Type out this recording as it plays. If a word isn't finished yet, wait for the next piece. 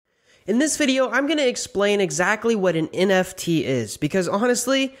In this video, I'm going to explain exactly what an NFT is, because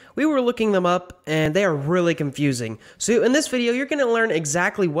honestly, we were looking them up and they are really confusing. So in this video, you're going to learn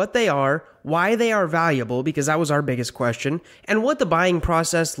exactly what they are, why they are valuable, because that was our biggest question, and what the buying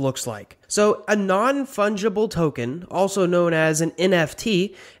process looks like. So a non-fungible token, also known as an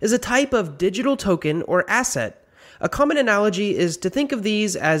NFT, is a type of digital token or asset. A common analogy is to think of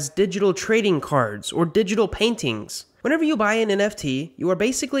these as digital trading cards or digital paintings. Whenever you buy an NFT, you are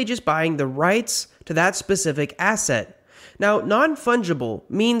basically just buying the rights to that specific asset. Now, non-fungible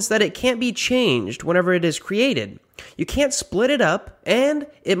means that it can't be changed whenever it is created. You can't split it up, and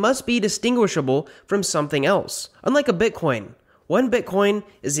it must be distinguishable from something else. Unlike a Bitcoin, one Bitcoin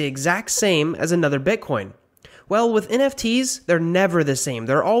is the exact same as another Bitcoin. Well, with NFTs, they're never the same.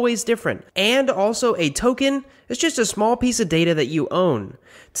 They're always different. And also, a token is just a small piece of data that you own.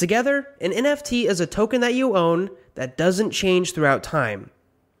 Together, an NFT is a token that you own that doesn't change throughout time.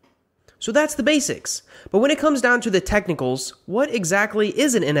 So that's the basics. But when it comes down to the technicals, what exactly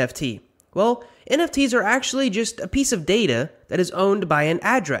is an NFT? Well, NFTs are actually just a piece of data that is owned by an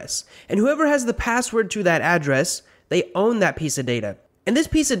address. And whoever has the password to that address, they own that piece of data. And this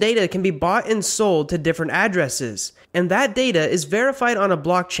piece of data can be bought and sold to different addresses. And that data is verified on a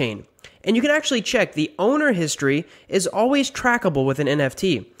blockchain. And you can actually check the owner history is always trackable with an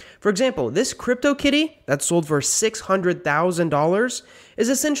NFT. For example, this crypto kitty that sold for $600,000 is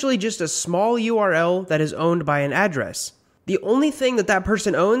essentially just a small URL that is owned by an address. The only thing that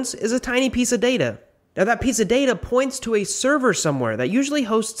person owns is a tiny piece of data. Now that piece of data points to a server somewhere that usually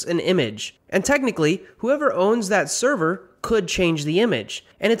hosts an image. And technically, whoever owns that server could change the image.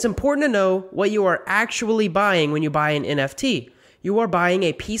 And it's important to know what you are actually buying when you buy an NFT. You are buying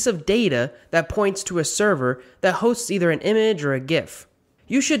a piece of data that points to a server that hosts either an image or a GIF.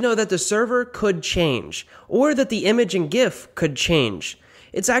 You should know that the server could change, or that the image and GIF could change.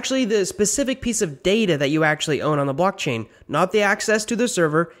 It's actually the specific piece of data that you actually own on the blockchain, not the access to the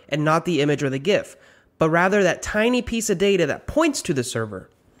server and not the image or the GIF, but rather that tiny piece of data that points to the server.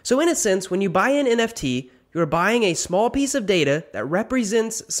 So in a sense, when you buy an NFT, you're buying a small piece of data that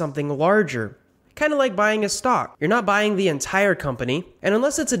represents something larger. Kind of like buying a stock. You're not buying the entire company, and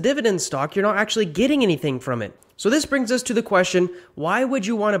unless it's a dividend stock, you're not actually getting anything from it. So this brings us to the question, why would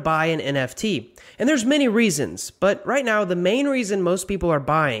you want to buy an NFT? And there's many reasons, but right now the main reason most people are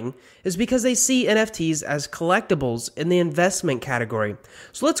buying is because they see NFTs as collectibles in the investment category.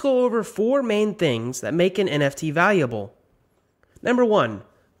 So let's go over 4 main things that make an NFT valuable. Number 1,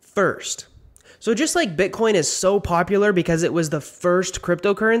 first. So just like Bitcoin is so popular because it was the first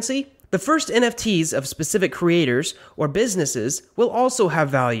cryptocurrency, the first NFTs of specific creators or businesses will also have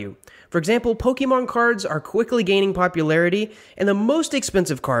value. For example, Pokemon cards are quickly gaining popularity, and the most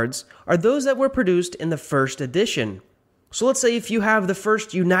expensive cards are those that were produced in the first edition. So let's say if you have the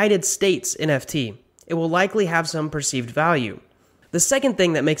first United States NFT, it will likely have some perceived value. The second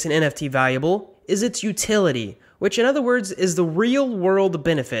thing that makes an NFT valuable is its utility, which in other words is the real-world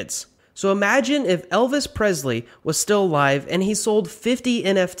benefits. So imagine if Elvis Presley was still alive and he sold 50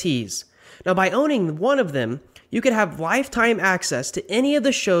 NFTs. Now by owning one of them, you could have lifetime access to any of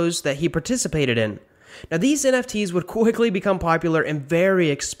the shows that he participated in. Now these NFTs would quickly become popular and very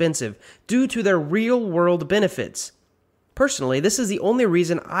expensive due to their real-world benefits. Personally, this is the only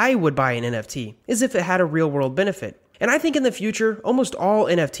reason I would buy an NFT, is if it had a real-world benefit. And I think in the future, almost all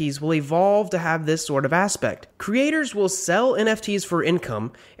NFTs will evolve to have this sort of aspect. Creators will sell NFTs for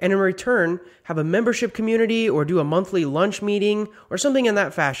income, and in return, have a membership community or do a monthly lunch meeting or something in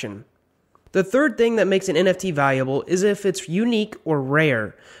that fashion. The third thing that makes an NFT valuable is if it's unique or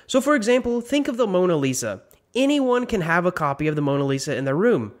rare. So for example, think of the Mona Lisa. Anyone can have a copy of the Mona Lisa in their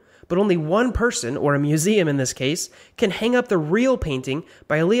room, but only one person, or a museum in this case, can hang up the real painting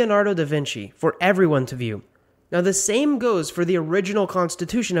by Leonardo da Vinci for everyone to view. Now the same goes for the original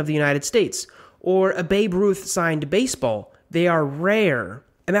Constitution of the United States, or a Babe Ruth signed baseball. They are rare.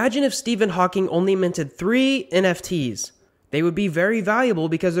 Imagine if Stephen Hawking only minted 3 NFTs. They would be very valuable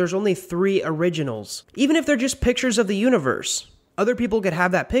because there's only 3 originals. Even if they're just pictures of the universe. Other people could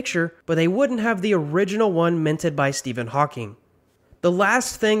have that picture, but they wouldn't have the original one minted by Stephen Hawking. The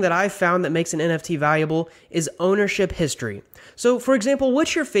last thing that I've found that makes an NFT valuable is ownership history. So for example,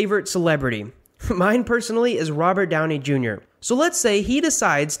 what's your favorite celebrity? Mine personally is Robert Downey Jr. So let's say he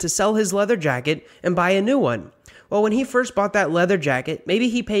decides to sell his leather jacket and buy a new one. Well, when he first bought that leather jacket, maybe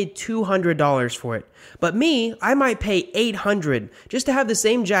he paid $200 for it. But me, I might pay $800 just to have the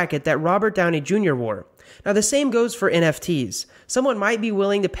same jacket that Robert Downey Jr. wore. Now the same goes for NFTs. Someone might be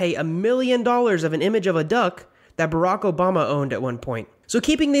willing to pay $1 million of an image of a duck that Barack Obama owned at one point. So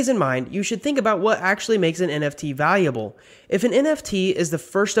keeping these in mind, you should think about what actually makes an NFT valuable. If an NFT is the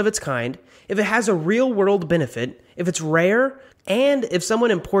first of its kind, if it has a real world benefit, if it's rare, and if someone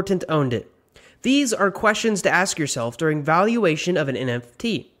important owned it. These are questions to ask yourself during valuation of an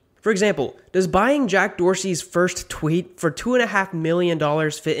NFT. For example, does buying Jack Dorsey's first tweet for $2.5 million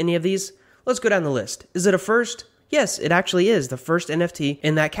fit any of these? Let's go down the list. Is it a first? Yes, it actually is the first NFT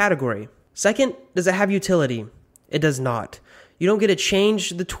in that category. Second, does it have utility? It does not. You don't get to change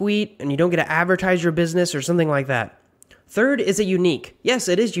the tweet and you don't get to advertise your business or something like that. Third, is it unique? Yes,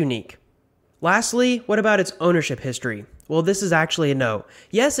 it is unique. Lastly, what about its ownership history? Well, this is actually a no.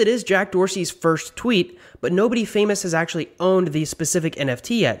 Yes, it is Jack Dorsey's first tweet, but nobody famous has actually owned the specific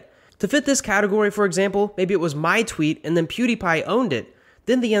NFT yet. To fit this category, for example, maybe it was my tweet and then PewDiePie owned it.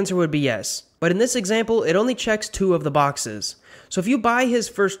 Then the answer would be yes. But in this example, it only checks 2 of the boxes. So if you buy his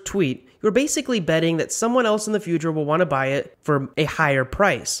first tweet, you're basically betting that someone else in the future will want to buy it for a higher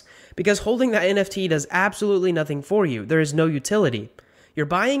price. Because holding that NFT does absolutely nothing for you. There is no utility. You're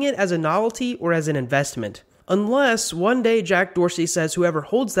buying it as a novelty or as an investment. Unless one day Jack Dorsey says whoever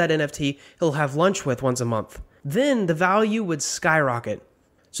holds that NFT he'll have lunch with once a month. Then the value would skyrocket.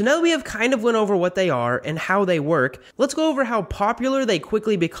 So now that we have kind of went over what they are and how they work, let's go over how popular they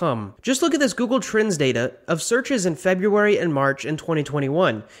quickly become. Just look at this Google Trends data of searches in February and March in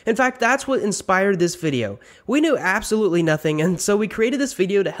 2021. In fact, that's what inspired this video. We knew absolutely nothing, and so we created this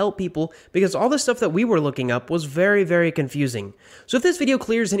video to help people because all the stuff that we were looking up was very, very confusing. So if this video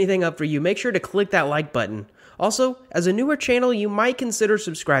clears anything up for you, make sure to click that like button. Also, as a newer channel, you might consider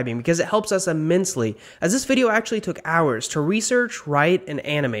subscribing because it helps us immensely, as this video actually took hours to research, write, and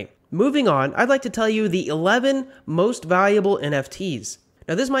animate. Moving on, I'd like to tell you the 11 most valuable NFTs.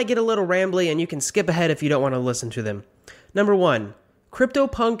 Now this might get a little rambly and you can skip ahead if you don't want to listen to them. Number 1.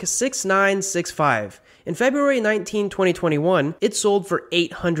 CryptoPunk 6965. In February 19, 2021, it sold for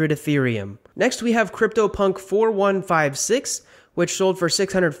 800 Ethereum. Next we have CryptoPunk 4156, which sold for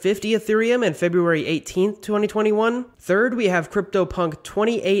 650 Ethereum in February 18th, 2021. Third, we have CryptoPunk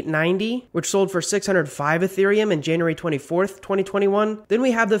 2890, which sold for 605 Ethereum in January 24th, 2021. Then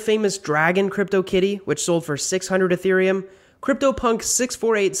we have the famous Dragon CryptoKitty, which sold for 600 Ethereum. CryptoPunk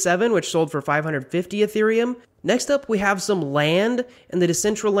 6487, which sold for 550 Ethereum. Next up, we have some land in the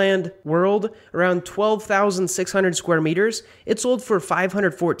Decentraland world, around 12,600 square meters. It sold for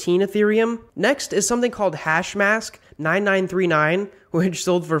 514 Ethereum. Next is something called Hashmask 9939, which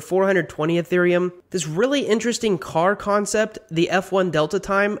sold for 420 Ethereum. This really interesting car concept, the F1 Delta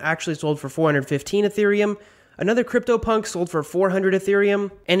Time, actually sold for 415 Ethereum. Another CryptoPunk sold for 400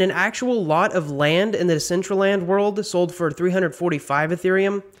 Ethereum, and an actual lot of land in the Decentraland world sold for 345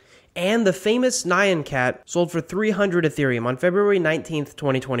 Ethereum. And the famous Nyan Cat sold for 300 Ethereum on February 19th,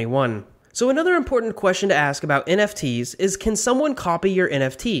 2021. So another important question to ask about NFTs is, can someone copy your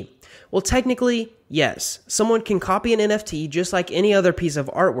NFT? Well, technically, yes. Someone can copy an NFT just like any other piece of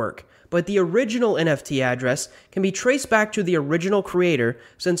artwork, but the original NFT address can be traced back to the original creator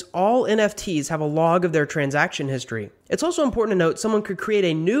since all NFTs have a log of their transaction history. It's also important to note someone could create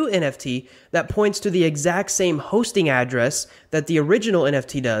a new NFT that points to the exact same hosting address that the original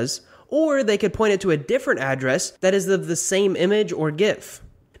NFT does, or they could point it to a different address that is of the same image or GIF.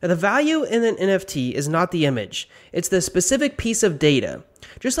 Now, the value in an NFT is not the image, it's the specific piece of data.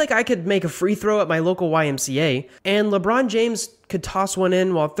 Just like I could make a free throw at my local YMCA, and LeBron James could toss one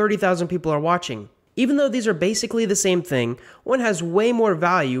in while 30,000 people are watching. Even though these are basically the same thing, one has way more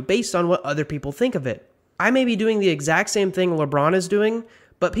value based on what other people think of it. I may be doing the exact same thing LeBron is doing,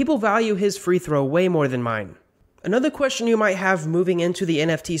 but people value his free throw way more than mine. Another question you might have moving into the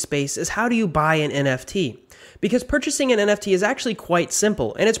NFT space is, how do you buy an NFT? Because purchasing an NFT is actually quite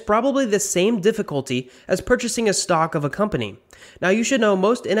simple, and it's probably the same difficulty as purchasing a stock of a company. Now, you should know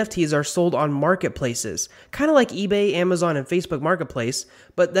most NFTs are sold on marketplaces, kind of like eBay, Amazon, and Facebook Marketplace,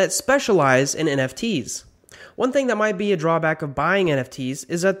 but that specialize in NFTs. One thing that might be a drawback of buying NFTs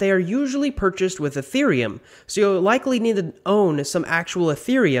is that they are usually purchased with Ethereum, so you'll likely need to own some actual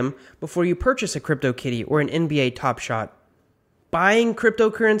Ethereum before you purchase a CryptoKitty or an NBA Top Shot. Buying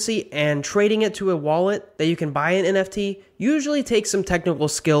cryptocurrency and trading it to a wallet that you can buy an NFT usually takes some technical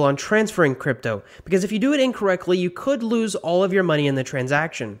skill on transferring crypto, because if you do it incorrectly, you could lose all of your money in the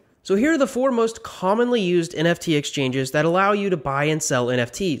transaction. So here are the 4 most commonly used NFT exchanges that allow you to buy and sell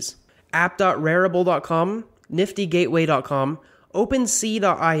NFTs. app.rarible.com, niftygateway.com,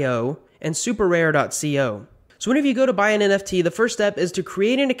 OpenSea.io, and superrare.co. So whenever you go to buy an NFT, the first step is to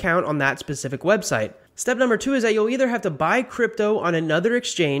create an account on that specific website. Step number 2 is that you'll either have to buy crypto on another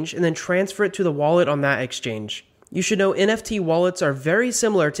exchange and then transfer it to the wallet on that exchange. You should know NFT wallets are very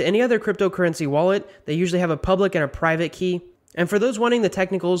similar to any other cryptocurrency wallet. They usually have a public and a private key. And for those wanting the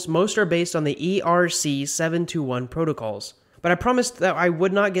technicals, most are based on the ERC721 protocols. But I promised that I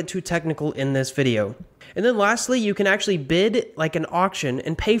would not get too technical in this video. And then lastly, you can actually bid like an auction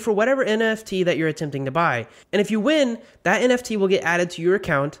and pay for whatever NFT that you're attempting to buy. And if you win, that NFT will get added to your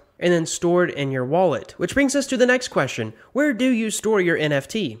account and then stored in your wallet. Which brings us to the next question. Where do you store your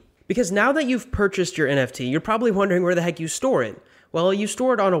NFT? Because now that you've purchased your NFT, you're probably wondering where the heck you store it. Well, you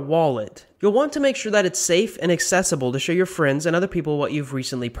store it on a wallet. You'll want to make sure that it's safe and accessible to show your friends and other people what you've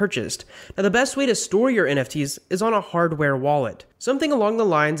recently purchased. Now, the best way to store your NFTs is on a hardware wallet. Something along the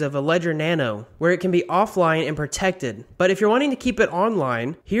lines of a Ledger Nano, where it can be offline and protected. But if you're wanting to keep it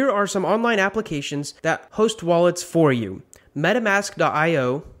online, here are some online applications that host wallets for you.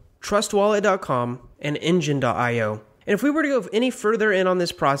 MetaMask.io, TrustWallet.com, and Engine.io. And if we were to go any further in on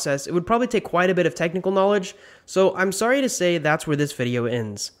this process, it would probably take quite a bit of technical knowledge, so I'm sorry to say that's where this video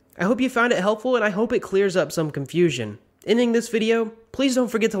ends. I hope you found it helpful, and I hope it clears up some confusion. Ending this video, please don't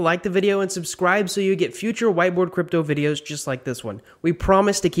forget to like the video and subscribe so you get future Whiteboard crypto videos just like this one. We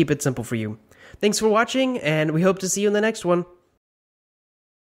promise to keep it simple for you. Thanks for watching, and we hope to see you in the next one.